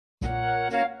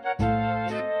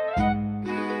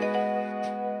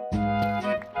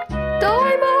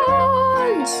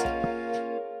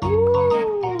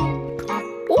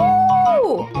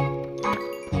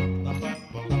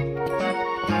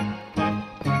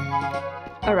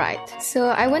Alright, so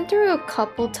I went through a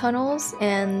couple tunnels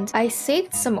and I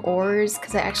saved some ores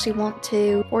because I actually want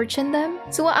to fortune them.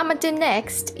 So what I'm gonna do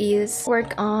next is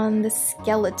work on the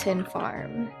skeleton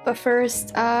farm. But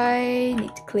first, I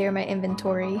need to clear my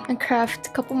inventory and craft a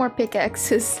couple more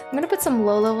pickaxes. I'm gonna put some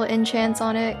low-level enchants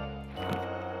on it.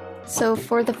 So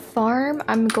for the farm,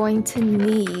 I'm going to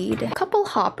need a couple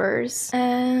hoppers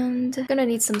and I'm gonna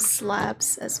need some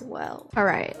slabs as well.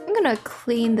 Alright, I'm gonna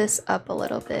clean this up a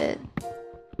little bit.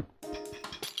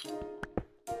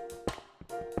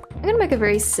 I'm gonna make a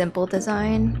very simple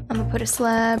design. I'm gonna put a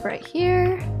slab right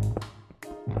here.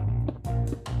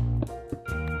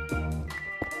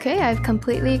 Okay, I've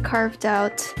completely carved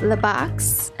out the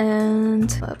box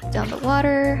and I'll put down the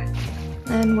water.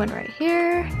 And one right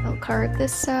here. I'll carve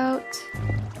this out.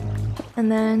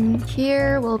 And then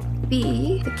here will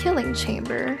be the killing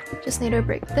chamber. Just need to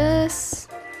break this.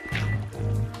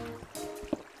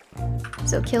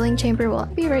 So killing chamber will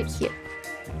be right here.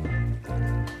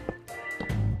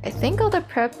 I think all the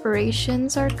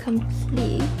preparations are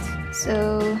complete,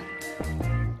 so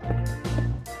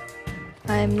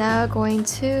I'm now going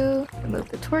to remove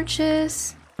the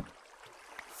torches.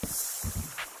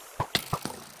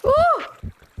 Ooh!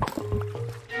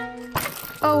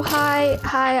 Oh,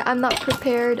 hi, I'm not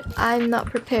prepared. I'm not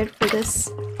prepared for this.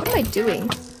 What am I doing?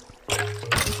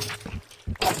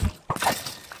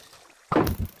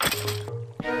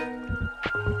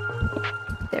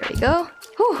 There we go.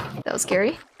 Whew, that was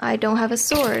scary. I don't have a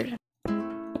sword.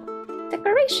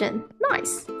 Decoration.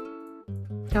 Nice.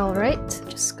 Alright,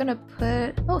 just gonna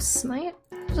put... Oh, smite.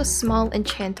 There's a small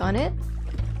enchant on it.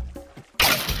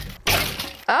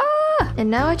 Ah!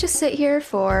 And now I just sit here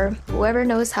for whoever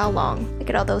knows how long. Look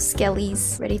at all those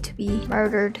skellies ready to be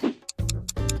murdered.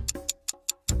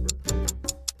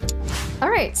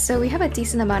 Alright, so we have a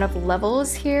decent amount of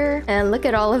levels here. And look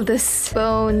at all of this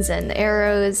bones and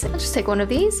arrows. I'll just take one of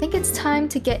these. I think it's time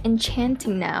to get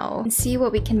enchanting now and see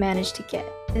what we can manage to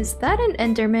get. Is that an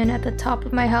Enderman at the top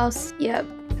of my house? Yep.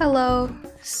 Hello,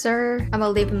 sir. I'm gonna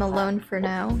leave him alone for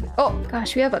now. Oh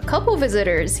gosh, we have a couple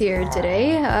visitors here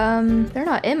today. They're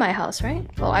not in my house, right?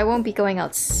 Well, I won't be going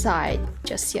outside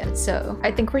just yet, so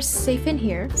I think we're safe in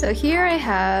here. So here I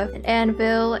have an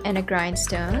anvil and a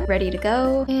grindstone ready to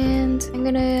go, and I'm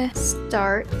gonna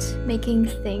start making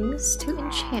things to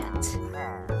enchant.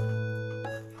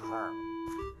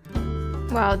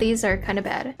 Wow, these are kind of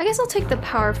bad. I guess I'll take the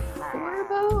power 4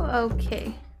 bow.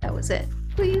 Okay, that was it.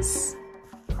 Please.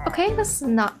 Okay, that's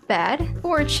not bad.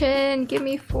 Fortune, give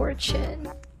me fortune.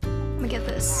 Let me get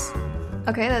this.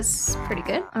 Okay, that's pretty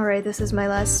good. Alright, this is my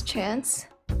last chance.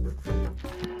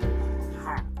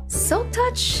 Silk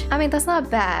touch? I mean, that's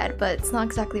not bad, but it's not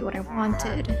exactly what I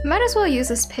wanted. Might as well use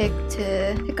this pick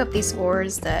to pick up these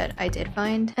ores that I did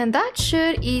find. And that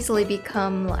should easily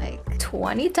become like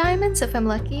 20 diamonds if I'm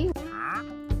lucky.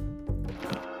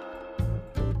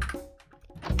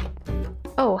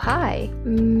 Oh, hi.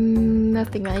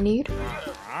 Nothing I need.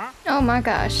 Oh my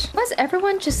gosh. Why is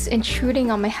everyone just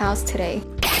intruding on my house today?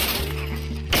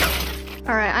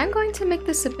 Alright, I'm going to make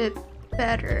this a bit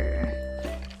better.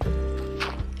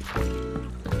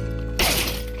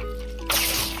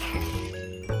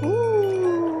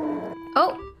 Ooh.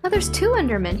 Oh, now there's 2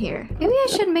 Endermen here. Maybe I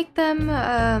should make them, where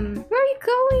are you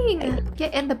going?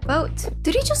 Get in the boat.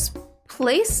 Did he just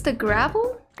place the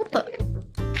gravel? What the?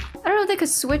 I don't know if they could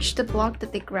switch the block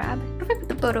that they grab. What if I put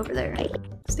the boat over there?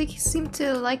 They seem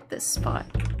to like this spot.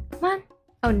 Come on.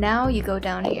 Oh, now you go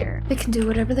down here. They can do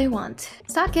whatever they want.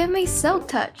 Stop giving me silk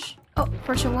touch. Oh,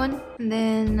 fortune 1. And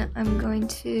then I'm going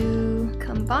to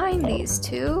combine these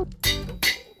 2.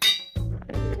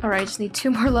 Alright, I just need 2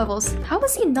 more levels. How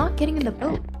is he not getting in the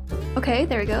boat? Okay,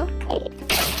 there we go.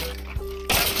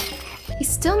 He's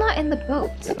still not in the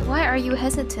boat. Why are you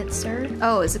hesitant, sir?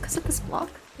 Oh, is it because of this block?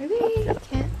 Maybe I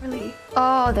can't really...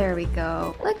 Oh, there we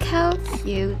go. Look how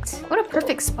cute. What a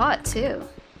perfect spot, too.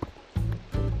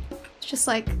 It's just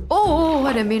like... Oh,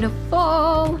 I didn't mean to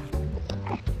fall.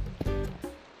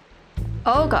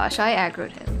 Oh gosh, I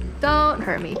aggroed him. Don't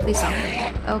hurt me. Please don't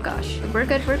hurt me. Oh gosh. We're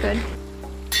good, we're good.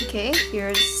 Okay,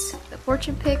 here's the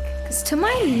fortune pick. Because to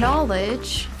my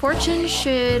knowledge, fortune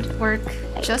should work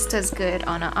just as good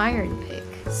on an iron pick.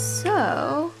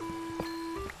 So...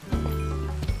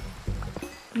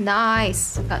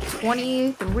 Nice! Got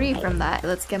 23 from that.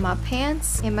 Let's get my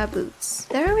pants and my boots.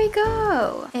 There we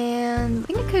go! And I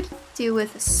think I could do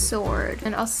with a sword.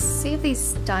 And I'll save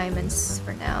these diamonds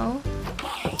for now.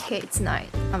 Okay, it's night.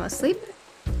 I'm asleep?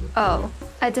 Oh,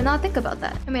 I did not think about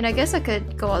that. I mean, I guess I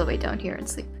could go all the way down here and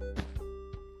sleep.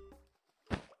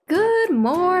 Good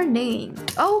morning!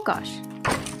 Oh gosh.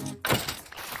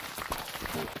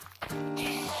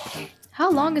 How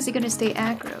long is he gonna stay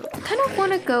aggro? I kind of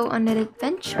want to go on an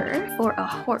adventure for a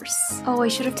horse. Oh, I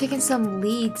should have taken some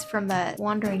leads from that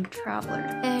wandering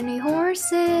traveler. Any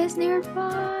horses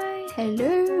nearby?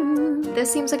 Hello?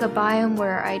 This seems like a biome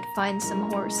where I'd find some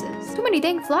horses. Too many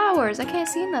dang flowers. I can't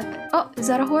see nothing. Oh, is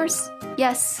that a horse?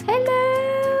 Yes.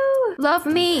 Hello? Love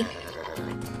me.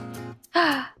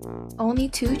 Only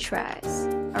 2 tries.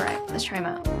 Alright, let's try him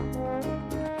out.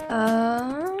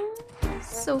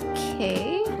 It's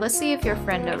okay. Let's see if your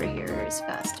friend over here is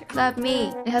faster. Love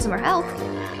me. It has more health.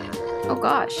 Oh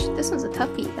gosh, this one's a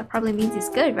toughie. That probably means he's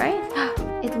good, right?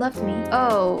 It loved me.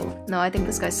 Oh, no, I think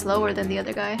this guy's slower than the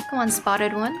other guy. Come on,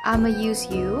 spotted one. I'ma use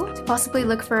you to possibly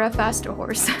look for a faster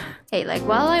horse. Hey, like,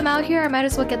 while I'm out here, I might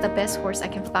as well get the best horse I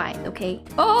can find, okay?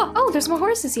 Oh, there's more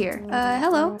horses here.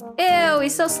 Hello. Ew,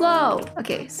 he's so slow.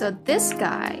 Okay, so this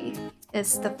guy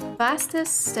is the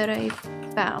fastest that I've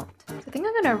found. So I think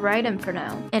I'm gonna ride him for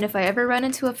now. And if I ever run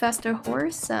into a faster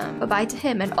horse, bye-bye to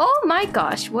him. And oh my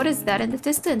gosh, what is that in the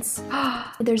distance?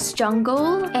 There's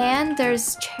jungle and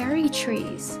there's cherry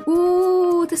trees.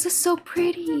 Ooh, this is so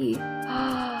pretty.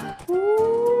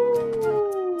 Ooh.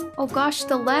 Oh gosh,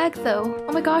 the lag though.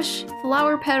 Oh my gosh,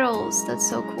 flower petals. That's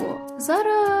so cool. Is that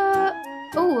a...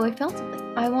 Oh, I found something.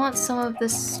 I want some of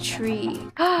this tree.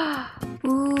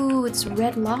 Ooh, it's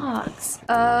red logs.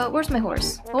 Where's my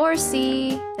horse?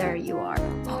 Horsey. There you are.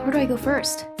 Oh, where do I go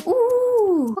first?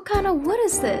 Ooh, what kind of wood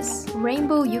is this?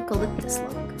 Rainbow eucalyptus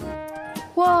look.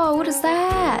 Whoa, what is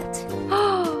that?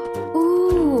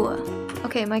 Ooh.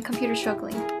 Okay, my computer's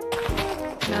struggling.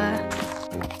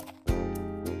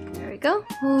 There we go.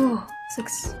 Ooh, this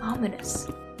looks ominous.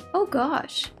 Oh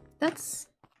gosh, that's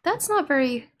not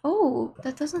very... Oh,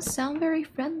 that doesn't sound very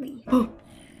friendly. What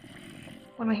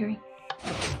am I hearing?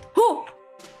 Oh!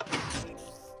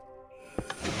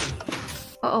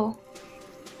 Uh-oh.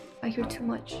 I hear too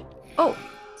much. Oh,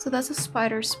 so that's a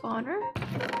spider spawner.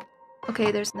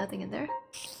 Okay, there's nothing in there.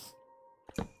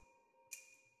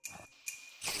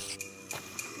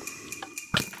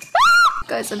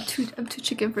 Guys, I'm too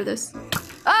chicken for this.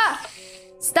 Ah!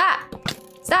 Stop!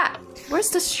 Stop! Where's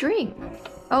the string?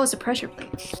 Oh, it's a pressure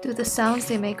plate. Dude, the sounds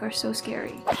they make are so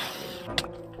scary.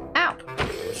 Ow!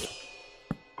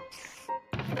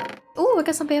 Ooh, I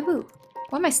got some bamboo.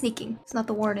 Why am I sneaking? It's not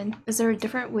the warden. Is there a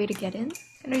different way to get in?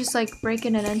 Can I just like break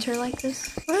in and enter like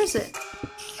this? Where is it?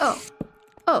 Oh.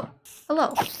 Oh.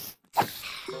 Hello.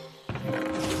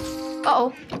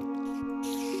 Uh-oh.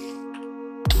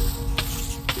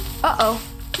 Uh-oh.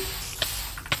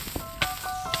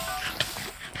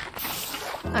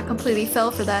 I completely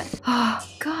fell for that. Oh,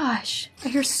 gosh. I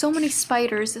hear so many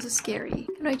spiders. This is scary.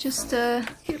 Can I just,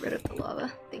 get rid of the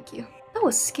lava? Thank you. That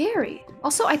was scary.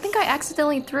 Also, I think I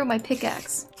accidentally threw my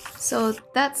pickaxe. So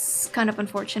that's kind of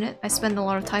unfortunate. I spend a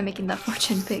lot of time making that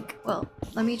fortune pig. Well,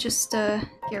 let me just,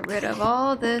 get rid of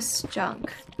all this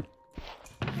junk.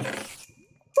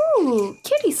 Ooh,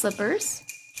 kitty slippers.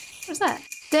 What's that?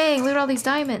 Dang, look at all these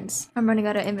diamonds. I'm running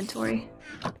out of inventory.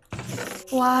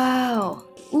 Wow.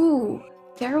 Ooh.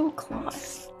 Feral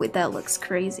claws. Wait, that looks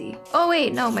crazy. Oh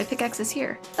wait, no, my pickaxe is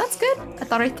here. That's good. I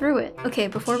thought I threw it. Okay,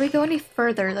 before we go any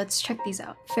further, let's check these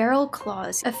out. Feral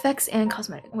claws, effects and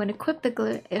cosmetic. When equipped, the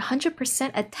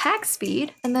 100% attack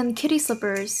speed, and then kitty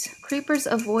slippers. Creepers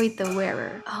avoid the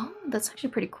wearer. Oh, that's actually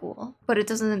pretty cool. But it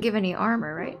doesn't give any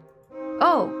armor, right?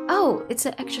 Oh, it's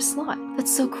an extra slot.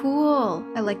 That's so cool.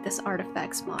 I like this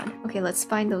artifacts mod. Okay, let's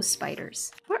find those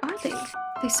spiders. Where are they?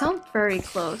 They sound very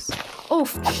close. Oh,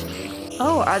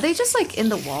 oh, are they just like in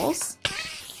the walls?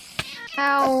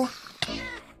 Ow.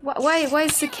 Why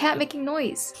is the cat making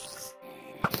noise?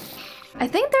 I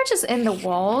think they're just in the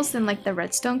walls and like the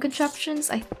redstone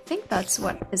contraptions. I think that's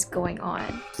what is going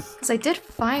on. Because I did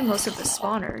find most of the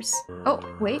spawners. Oh,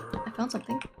 wait, I found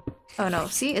something. Oh no,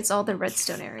 see, it's all the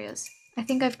redstone areas. I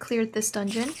think I've cleared this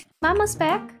dungeon. Mama's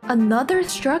back. Another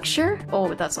structure?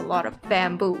 Oh, that's a lot of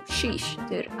bamboo. Sheesh.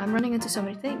 Dude, I'm running into so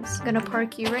many things. I'm gonna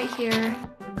park you right here.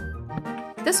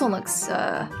 This one looks,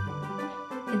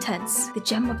 intense. The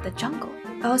gem of the jungle.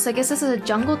 Oh, so I guess this is a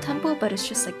jungle temple, but it's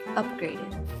just, like,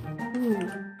 upgraded. Ooh.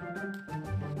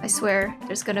 I swear,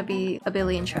 there's gonna be a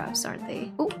billion traps, aren't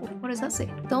they? Ooh, what does that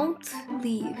say? Don't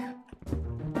leave.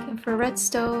 Looking for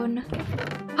redstone.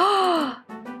 Oh!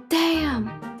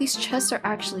 Damn! These chests are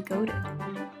actually goated.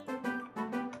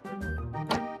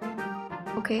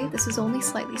 Okay, this is only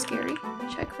slightly scary.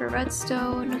 Check for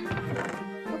redstone.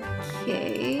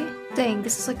 Okay. Dang,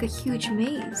 this is like a huge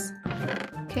maze.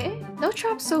 Okay, no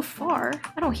traps so far.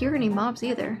 I don't hear any mobs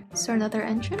either. Is there another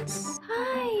entrance?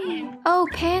 Hi! Oh,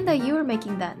 Panda, you were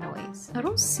making that noise. entrance? I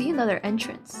don't see another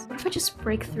entrance. What if I just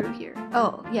break through here?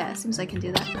 Oh, yeah, it seems I can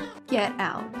do that. Get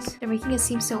out. They're making it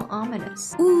seem so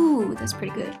ominous. Ooh, that's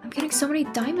pretty good. I'm getting so many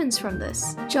diamonds from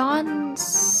this. John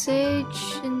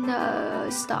Sage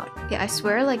and stop. Yeah, I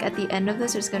swear like at the end of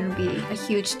this there's gonna be a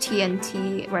huge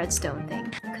TNT redstone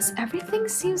thing. Because everything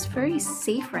seems very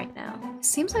safe right now. It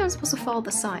seems like I'm supposed to follow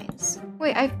the signs.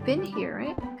 Wait, I've been here,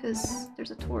 right? Because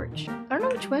there's a torch. I don't know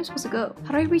which way I'm supposed to go.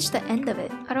 How do I reach the end of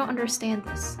it? I don't understand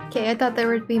this. Okay, I thought there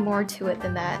would be more to it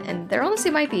than that, and there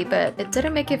honestly might be, but it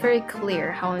didn't make it very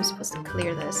clear how I'm supposed to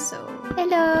clear this, so...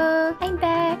 Hello! I'm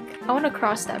back! I want to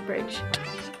cross that bridge.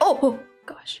 Oh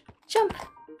gosh. Jump!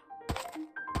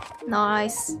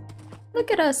 Nice. Look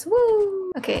at us,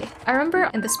 woo! Okay, I remember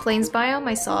in this plains biome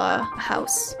I saw a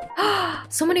house.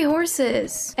 So many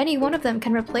horses! Any one of them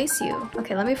can replace you.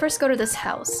 Okay, let me first go to this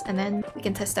house, and then we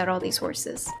can test out all these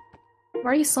horses.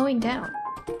 Why are you slowing down?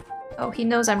 Oh, he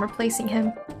knows I'm replacing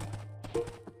him.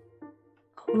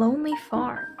 A lonely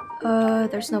farm.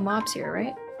 There's no mobs here,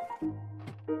 right?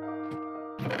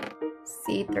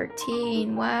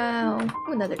 C13, wow.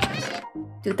 Ooh, another chest.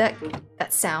 Dude, that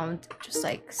sound just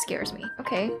like scares me.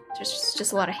 Okay,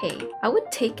 just a lot of hay. I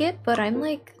would take it, but I'm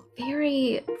like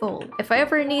very full. If I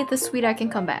ever need the sweet, I can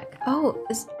come back. Oh,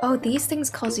 these things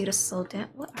cause you to slow down.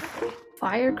 What are they?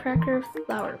 Firecracker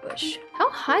flower bush. How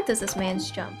high does this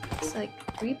man's jump? It's like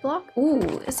 3 blocks?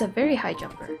 Ooh, it's a very high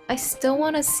jumper. I still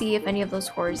want to see if any of those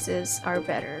horses are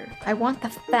better. I want the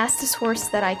fastest horse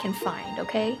that I can find,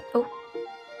 okay? Oh,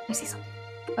 I see something.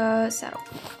 Saddle.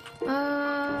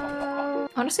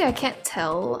 Honestly, I can't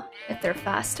tell if they're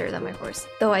faster than my horse.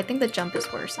 Though I think the jump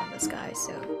is worse on this guy,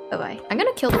 so bye-bye. I'm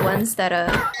gonna kill the ones that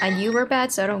I knew were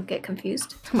bad so I don't get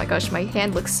confused. Oh my gosh, my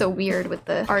hand looks so weird with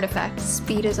the artifact.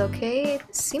 Speed is okay.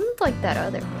 It seemed like that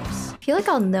other horse. I feel like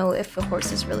I'll know if a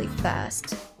horse is really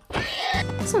fast.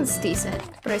 This one's decent,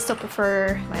 but I still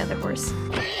prefer my other horse.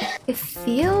 It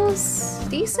feels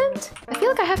decent? I feel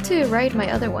like I have to ride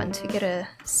my other one to get a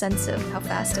sense of how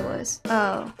fast it was.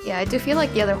 Oh, yeah, I do feel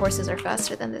like the other horses are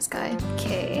faster than this guy.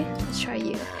 Okay, let's try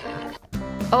you.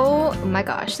 Oh my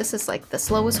gosh, this is like the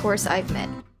slowest horse I've met.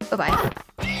 Bye-bye.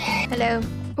 Hello.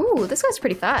 Ooh, this guy's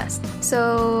pretty fast.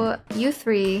 So, you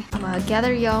three, I'm gonna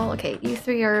gather y'all. Okay, you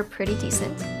three are pretty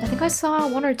decent. I think I saw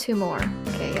 1 or 2 more.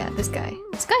 Okay, yeah, this guy.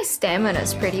 This guy's stamina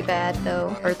is pretty bad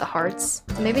though, or the hearts.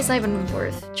 So maybe it's not even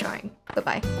worth trying.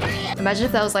 Bye-bye. Imagine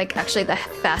if that was like actually the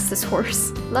fastest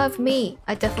horse. Love me.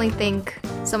 I definitely think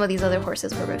some of these other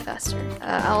horses were a bit faster.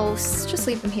 I'll just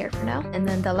leave him here for now. And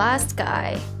then the last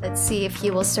guy, let's see if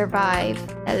he will survive.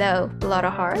 Hello, a lot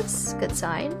of hearts. Good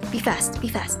sign. Be fast, be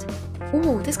fast.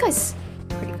 Ooh, this guy's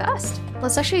pretty fast.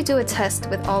 Let's actually do a test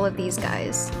with all of these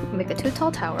guys. Make a 2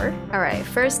 tall tower. Alright,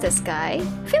 first this guy.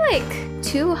 I feel like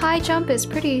 2 high jump is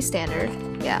pretty standard.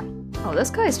 Yeah. Oh, this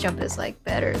guy's jump is like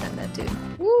better than that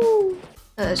dude. Woo!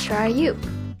 Let's try you.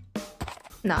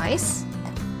 Nice.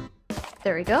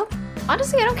 There we go.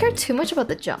 Honestly, I don't care too much about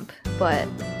the jump, but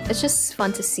it's just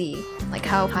fun to see like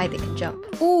how high they can jump.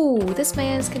 Ooh, this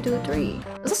man's can do a 3.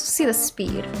 Let's also see the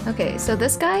speed. Okay, so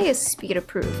this guy is speed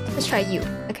approved. Let's try you.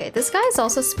 Okay, this guy is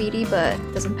also speedy, but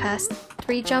doesn't pass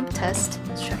 3 jump test.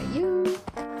 Let's try you.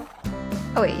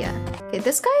 Oh wait, yeah. Okay,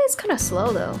 this guy is kind of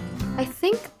slow though. I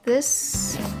think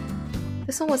this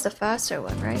one was the faster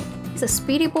one, right? He's a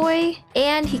speedy boy,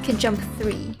 and he can jump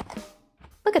 3.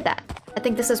 Look at that. I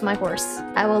think this is my horse.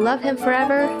 I will love him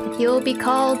forever, and he will be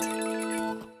called...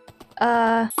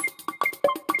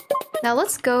 Now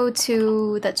let's go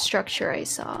to that structure I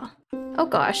saw. Oh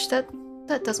gosh, that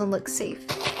doesn't look safe.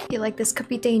 I feel like this could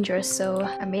be dangerous, so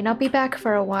I may not be back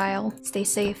for a while. Stay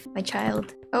safe, my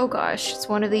child. Oh gosh, it's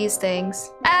one of these things.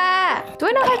 Ah! Do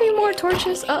I not have any more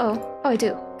torches? Uh-oh. Oh, I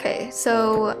do. Okay,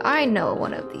 so I know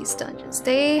one of these dungeons.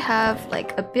 They have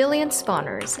like a billion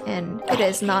spawners, and it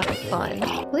is not fun.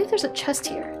 I believe there's a chest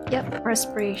here. Yep,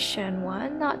 respiration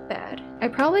 1, not bad. I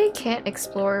probably can't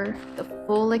explore the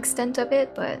full extent of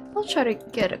it, but I'll try to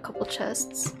get a couple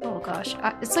chests. Oh gosh,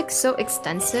 it's like so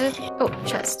extensive. Oh,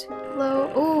 chest.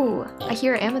 Hello. Ooh, I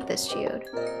hear amethyst geode.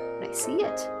 Can I see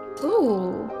it?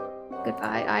 Ooh.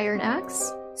 Goodbye, iron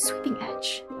axe. Sweeping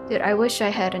edge. Dude, I wish I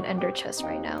had an ender chest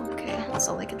right now. Okay, that's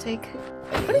all I can take.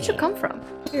 Where did you come from?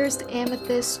 Here's the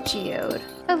amethyst geode.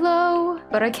 Hello!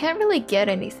 But I can't really get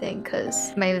anything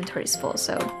because my inventory's full,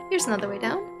 so here's another way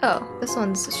down. Oh, this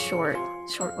one's a short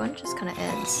one, just kind of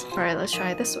ends. Alright, let's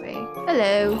try this way.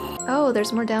 Hello! Oh,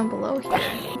 there's more down below here.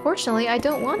 Unfortunately, I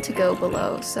don't want to go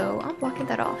below, so I'm blocking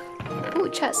that off. Ooh,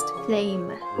 chest.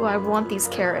 Flame. Ooh, I want these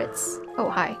carrots. Oh,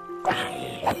 hi.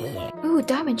 Ooh,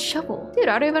 diamond shovel. Dude,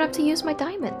 I don't even have to use my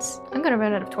diamonds. I'm gonna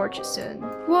run out of torches soon.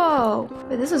 Whoa,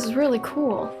 wait, this is really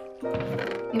cool.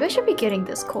 Maybe I should be getting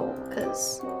this coal,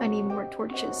 because I need more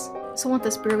torches. I also want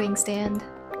this brewing stand.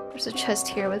 There's a chest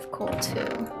here with coal too.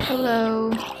 Hello.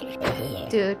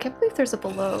 Dude, can't believe there's a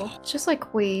below. It's just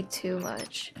like way too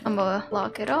much. I'm gonna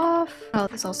lock it off. Oh,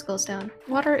 this also goes down.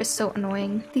 Water is so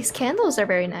annoying. These candles are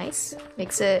very nice.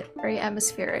 Makes it very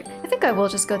atmospheric. I think I will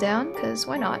just go down, because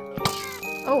why not?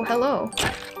 Oh, hello.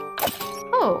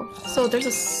 Oh, so there's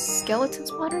a skeleton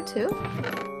spawner too?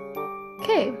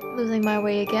 Okay, losing my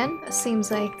way again. It seems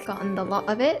like I've gotten the lot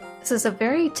of it. This is a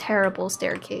very terrible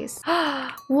staircase.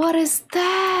 What is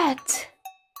that?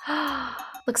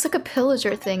 Looks like a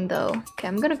pillager thing though. Okay,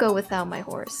 I'm gonna go without my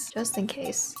horse, just in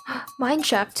case.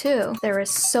 Mineshaft too. There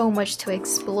is so much to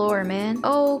explore, man.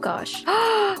 Oh gosh.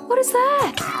 What is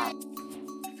that?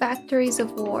 Factories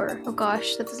of War. Oh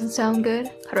gosh, that doesn't sound good.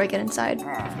 How do I get inside?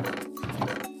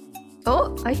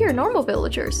 Oh, I hear normal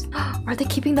villagers. Are they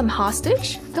keeping them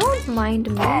hostage? Don't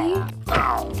mind me.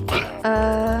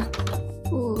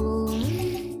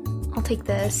 Ooh. I'll take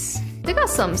this. They got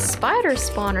some spider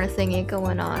spawner thingy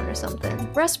going on or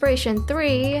something. Respiration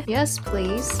 3. Yes,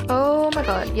 please. Oh my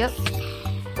god, yep.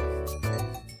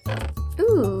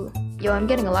 Ooh. Yo, I'm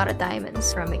getting a lot of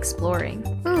diamonds from exploring.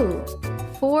 Ooh.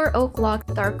 4 oak log,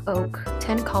 dark oak,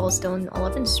 10 cobblestone,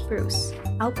 11 spruce.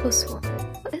 Outpost 1.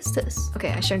 What is this?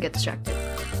 Okay, I shouldn't get distracted.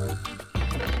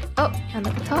 Oh, I'm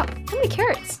at the top. How many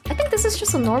carrots? I think this is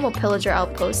just a normal pillager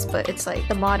outpost, but it's like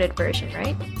the modded version,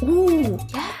 right? Ooh,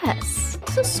 yes!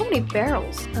 There's so many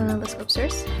barrels. Let's go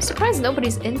upstairs. I'm surprised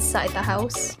nobody's inside the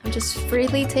house. I'm just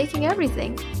freely taking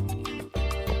everything.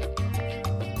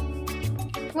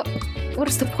 What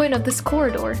is the point of this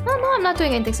corridor? Oh, no, I'm not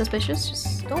doing anything suspicious.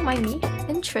 Just don't mind me.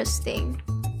 Interesting.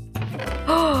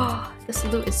 Oh, this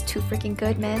loot is too freaking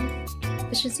good, man.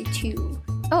 Efficiency 2.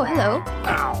 Oh, hello.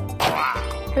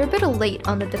 We're a bit late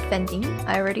on the defending.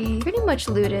 I already pretty much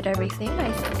looted everything,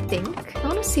 I think. I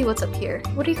want to see what's up here.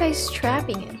 What are you guys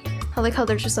trapping in here? I like how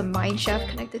there's just a mine shaft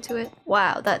connected to it.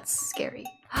 Wow, that's scary.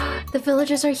 The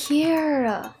villagers are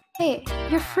here. Hey,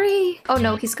 you're free. Oh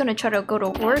no, he's gonna try to go to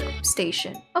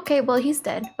workstation. Okay, well, he's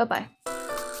dead. Bye-bye.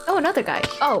 Oh, another guy.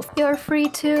 Oh, you're free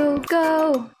too.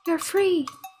 Go. You're free.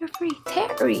 You're free.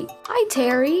 Terry. Hi,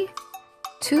 Terry.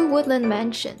 2 Woodland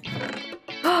Mansion.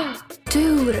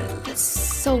 Dude, that's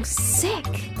so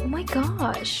sick. Oh my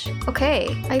gosh. Okay,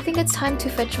 I think it's time to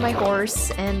fetch my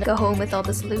horse and go home with all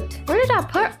this loot. Where did I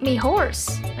put me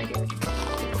horse? Right here.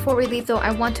 Before we leave though,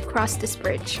 I want to cross this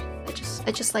bridge.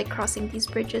 I just like crossing these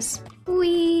bridges.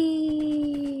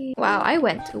 Whee! Wow, I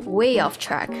went way off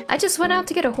track. I just went out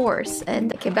to get a horse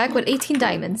and I came back with 18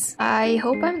 diamonds. I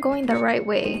hope I'm going the right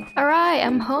way. Alright,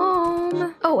 I'm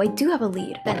home. Oh, I do have a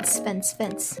lead. Fence, fence,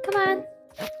 fence. Come on.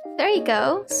 There you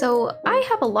go. So I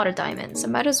have a lot of diamonds. I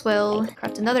might as well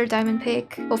craft another diamond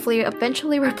pick. Hopefully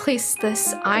eventually replace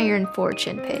this iron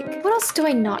fortune pick. What else do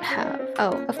I not have?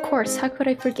 Oh, of course. How could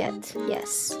I forget?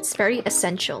 Yes, it's very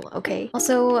essential, okay?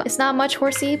 Also, it's not much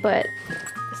horsey, but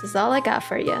this is all I got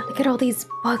for you. Look at all these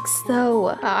bugs though.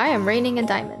 I am raining in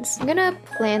diamonds. I'm gonna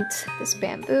plant this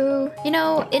bamboo. You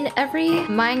know, in every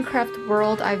Minecraft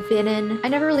world I've been in, I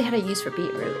never really had a use for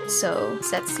beetroot. So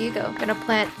sets you go. I'm gonna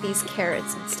plant these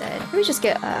carrots instead. Let me just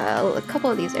get a couple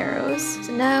of these arrows.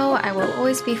 So now I will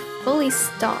always be fully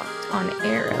stocked on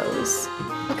arrows.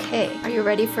 Okay, are you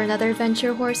ready for another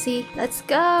adventure, horsey? Let's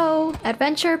go!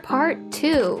 Adventure part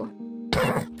 2.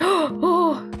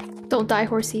 Oh, don't die,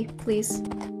 horsey, please.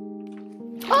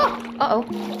 Oh! Uh-oh.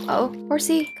 Uh-oh.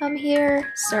 Horsey, come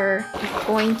here. Sir, I'm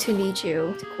going to need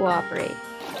you to cooperate.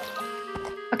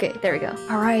 Okay, there we go.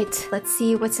 Alright, let's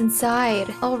see what's inside.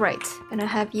 Alright, gonna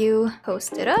have you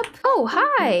post it up. Oh,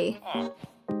 hi!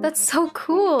 That's so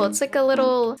cool. It's like a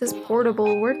little, this portable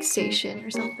workstation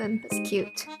or something. That's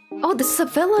cute. Oh, this is a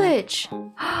village!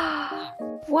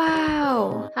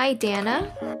 Wow! Hi,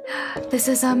 Dana. This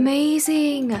is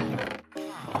amazing!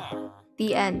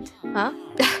 The end. Huh?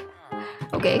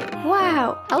 Okay.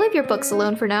 Wow! I'll leave your books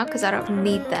alone for now because I don't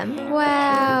need them.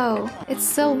 Wow! It's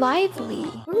so lively.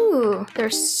 Ooh,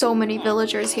 there's so many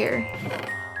villagers here.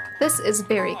 This is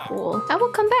very cool. I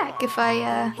will come back if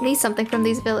I need something from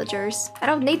these villagers. I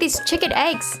don't need these chicken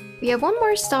eggs! We have one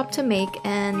more stop to make,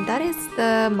 and that is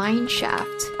the mine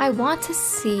shaft. I want to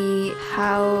see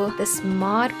how this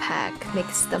mod pack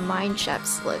makes the mine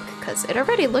shafts look, because it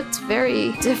already looked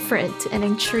very different and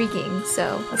intriguing,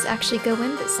 so let's actually go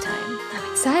in this time.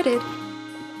 I'm excited.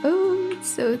 Oh, it's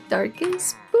so dark and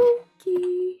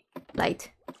spooky.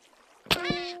 Light.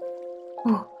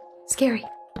 Oh, scary.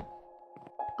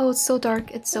 Oh, it's so dark,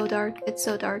 it's so dark, it's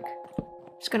so dark.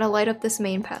 Just gonna light up this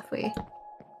main pathway.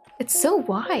 It's so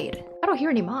wide. I don't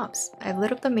hear any mobs. I've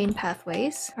lit up the main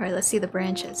pathways. Alright, let's see the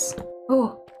branches.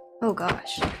 Oh, Oh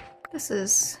gosh. This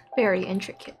is very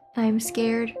intricate. I'm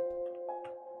scared.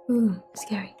 Ooh,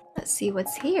 scary. Let's see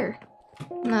what's here.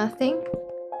 Nothing.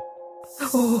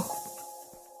 Oh!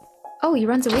 Oh, he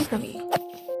runs away from me.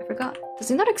 I forgot. Does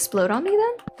he not explode on me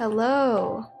then?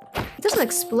 Hello. It doesn't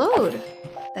explode.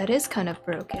 That is kind of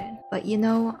broken. But you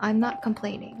know, I'm not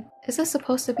complaining. Is this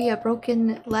supposed to be a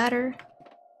broken ladder?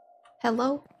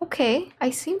 Hello? Okay, I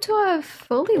seem to have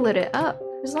fully lit it up.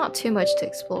 There's not too much to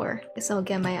explore. Guess I'll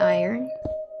get my iron.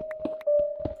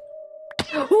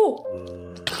 Oh!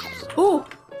 Oh!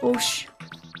 Oh sh!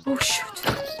 Oh shoot!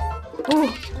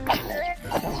 Oh!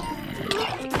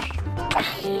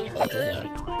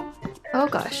 Oh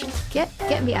gosh!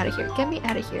 Get me out of here! Get me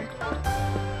out of here!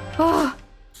 Oh!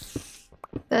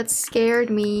 That scared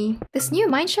me. This new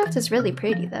mineshaft is really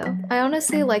pretty though. I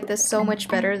honestly like this so much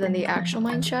better than the actual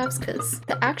mineshafts because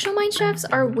the actual mineshafts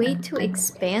are way too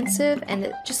expansive and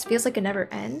it just feels like it never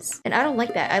ends. And I don't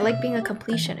like that. I like being a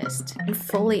completionist and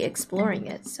fully exploring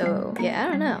it. So yeah, I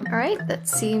don't know. Alright, that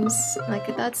seems like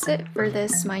that's it for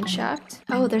this mineshaft.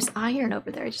 Oh, there's iron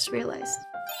over there, I just realized.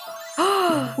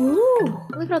 Ooh,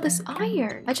 look at all this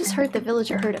iron. I just heard the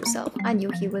villager hurt himself. I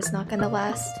knew he was not gonna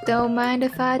last. Don't mind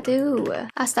if I do.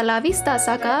 Hasta la vista,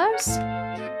 suckers.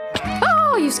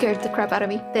 Oh, you scared the crap out of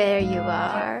me. There you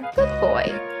are. Good boy.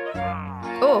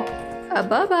 Oh,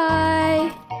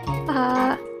 bye-bye.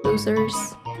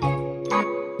 Losers.